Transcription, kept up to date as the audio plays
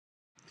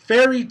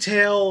Fairy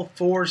Tale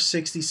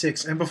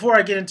 466. And before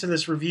I get into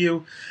this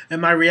review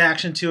and my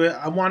reaction to it,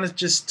 I want to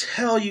just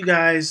tell you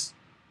guys,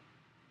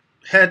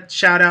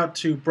 shout out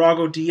to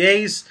BRAGO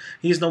DAs.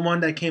 He's the one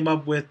that came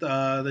up with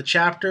the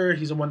chapter.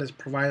 He's the one that's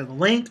provided the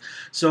link.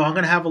 So I'm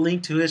going to have a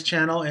link to his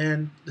channel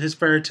and his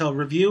Fairy Tale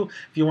review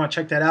if you want to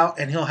check that out.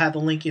 And he'll have the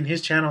link in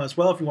his channel as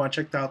well if you want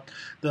to check out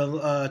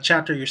the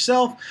chapter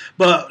yourself.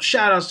 But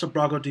shout outs to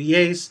BRAGO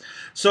DAs.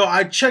 So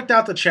I checked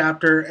out the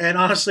chapter, and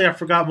honestly I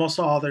forgot most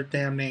of all their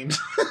damn names.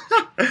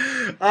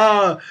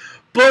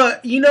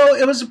 But you know,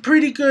 it was a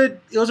pretty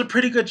good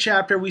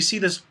chapter. We see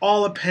this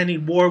all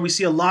impending war. We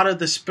see a lot of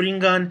the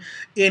Springan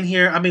in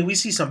here. I mean, we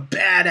see some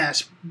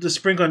badass the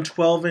Springan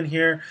 12 in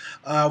here.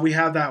 We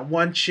have that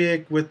one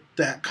chick with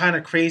that kind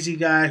of crazy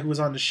guy who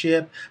was on the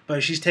ship,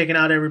 but she's taking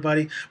out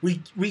everybody.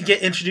 We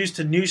get introduced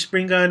to new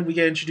Springan. We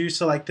get introduced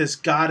to like this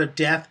god of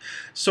death,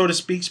 so to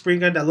speak,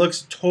 Springan that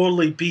looks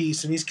totally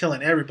beast, and he's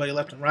killing everybody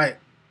left and right.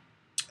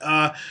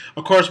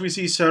 Of course, we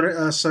see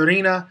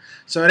Serena,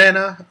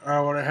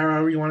 or whatever,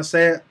 however you want to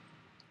say it,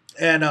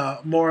 and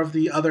more of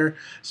the other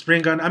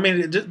Springan. I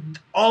mean,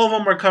 all of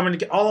them are coming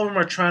to all of them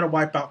are trying to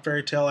wipe out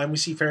Fairy Tale, and we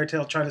see Fairy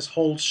Tale trying to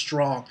hold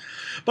strong.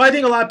 But I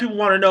think a lot of people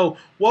want to know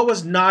what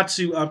was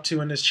Natsu up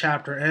to in this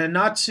chapter, and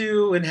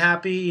Natsu and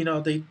Happy, you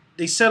know, they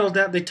settled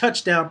down, they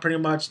touched down pretty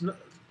much.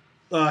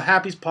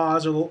 Happy's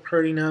paws are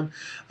hurting him.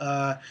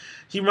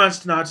 He runs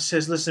to Natsu,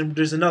 says, "Listen,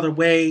 there's another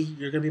way.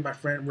 You're gonna be my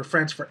friend. We're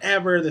friends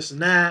forever. This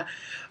and that."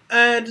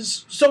 And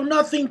so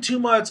nothing too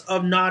much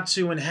of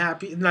Natsu and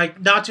Happy. Like,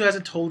 Natsu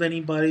hasn't told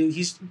anybody.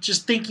 He's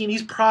just thinking.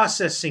 He's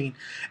processing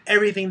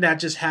everything that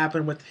just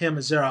happened with him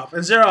and Zeroff.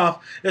 And Zeroff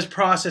is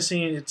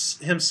processing it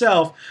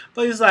himself.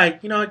 But he's like,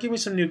 you know, give me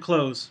some new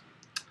clothes.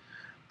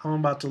 I'm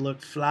about to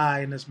look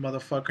fly in this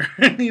motherfucker.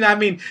 You know what I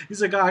mean?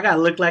 He's like, oh, I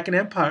gotta look like an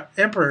emperor.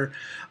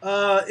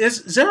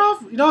 Is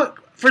Zeroff, you know,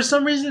 for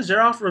some reason,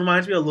 Zeroff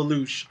reminds me of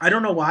Lelouch. I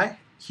don't know why.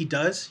 He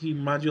does. He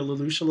reminds me of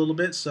Lelouch a little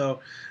bit. So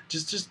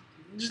just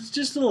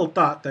a little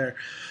thought there.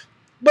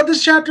 But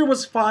this chapter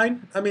was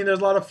fine. I mean, there's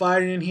a lot of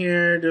fighting in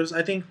here.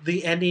 I think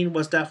the ending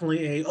was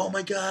definitely a, oh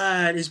my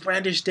god, is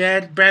Brandish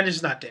dead? Brandish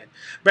is not dead.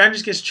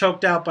 Brandish gets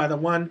choked out by the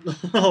one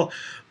little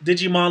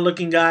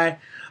Digimon-looking guy.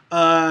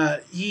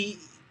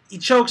 He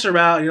chokes her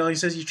out, you know. He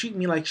says, "You treat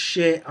me like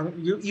shit.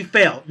 You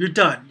fail. You're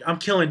done. I'm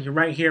killing you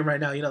right here, right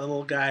now." You know, the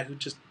little guy who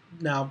just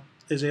now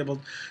is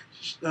able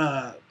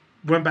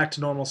went back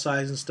to normal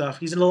size and stuff.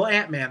 He's a little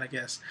Ant-Man, I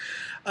guess.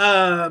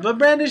 But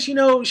Brandish, you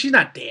know, she's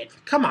not dead.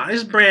 Come on,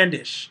 it's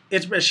Brandish.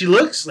 She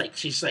looks like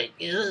she's like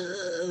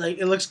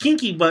it looks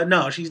kinky, but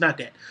no, she's not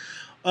dead.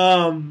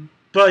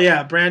 But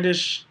yeah,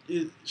 Brandish,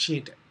 she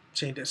ain't dead.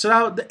 She ain't dead.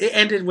 So it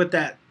ended with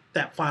that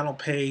final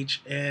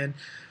page, and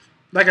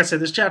like I said,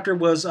 this chapter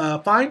was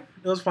fine.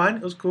 It was fine.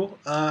 It was cool.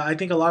 I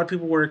think a lot of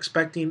people were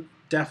expecting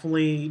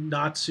definitely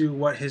Natsu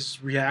what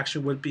his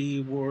reaction would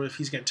be, or if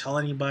he's going to tell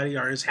anybody,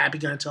 or is Happy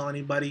going to tell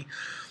anybody.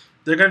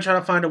 They're going to try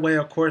to find a way,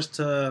 of course,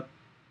 to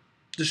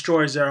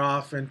destroy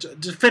Zeroff and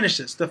to finish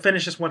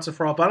this once and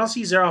for all. But I don't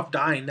see Zeroff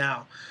dying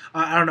now.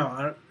 I don't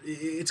know.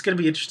 It's going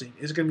to be interesting.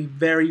 It's going to be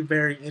very,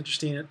 very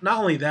interesting. Not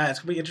only that, it's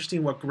going to be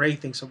interesting what Gray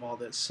thinks of all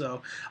this.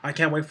 So I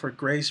can't wait for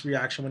Gray's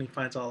reaction when he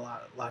finds out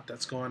a lot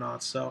that's going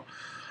on. So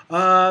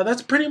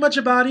that's pretty much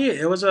about it.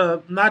 It was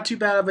not too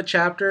bad of a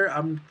chapter.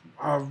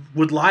 I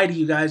would lie to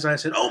you guys when I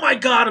said, "Oh my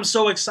god, I'm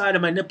so excited,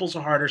 my nipples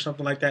are hard," or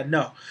something like that.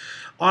 No,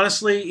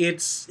 honestly,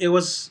 it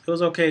was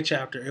okay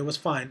chapter. It was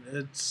fine.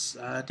 It's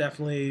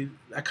definitely,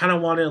 I kind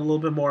of wanted a little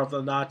bit more of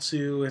the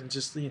Natsu and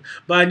just, you know,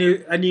 but I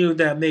knew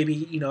that maybe,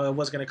 you know, it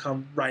was gonna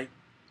come right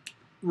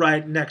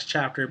next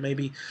chapter.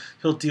 Maybe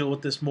he'll deal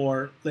with this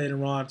more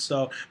later on.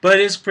 So, but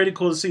it is pretty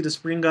cool to see the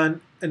Springan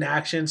in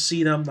action,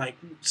 see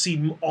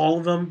all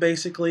of them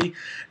basically,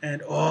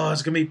 and oh,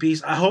 it's gonna be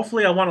beast.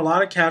 Hopefully, I want a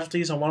lot of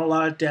casualties. I want a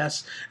lot of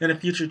deaths in the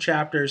future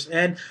chapters,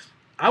 and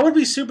I would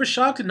be super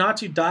shocked if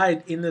Natsu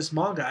died in this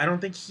manga. I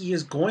don't think he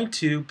is going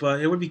to, but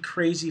it would be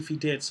crazy if he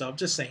did. So I'm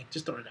just saying,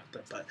 just throwing it out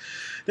there. But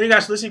thank you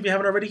guys for listening. If you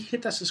haven't already,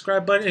 hit that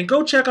subscribe button and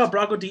go check out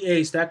BRAGO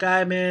DAs. That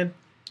guy, man.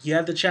 He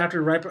had the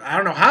chapter right. I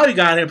don't know how he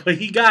got it, but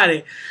he got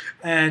it,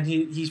 and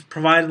he's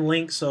provided a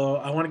link. So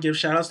I want to give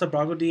shout outs to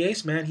BRAGO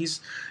DAs, man.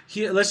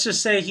 Let's just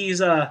say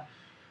he's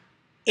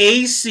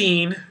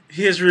acing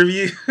his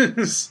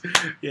reviews.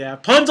 Yeah,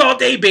 puns all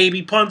day,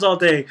 baby, puns all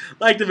day.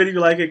 Like the video if you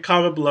like it,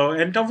 comment below,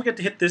 and don't forget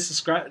to hit the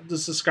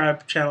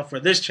subscribe channel for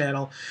this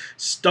channel.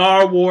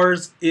 Star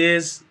Wars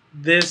is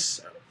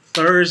this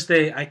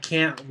Thursday. I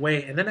can't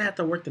wait, and then I have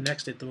to work the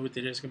next day. The movie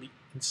theater is gonna be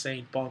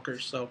insane,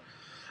 bonkers. So.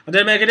 I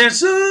didn't make it in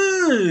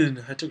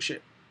soon. I took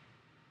shit.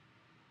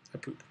 I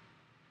pooped.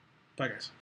 Bye, guys.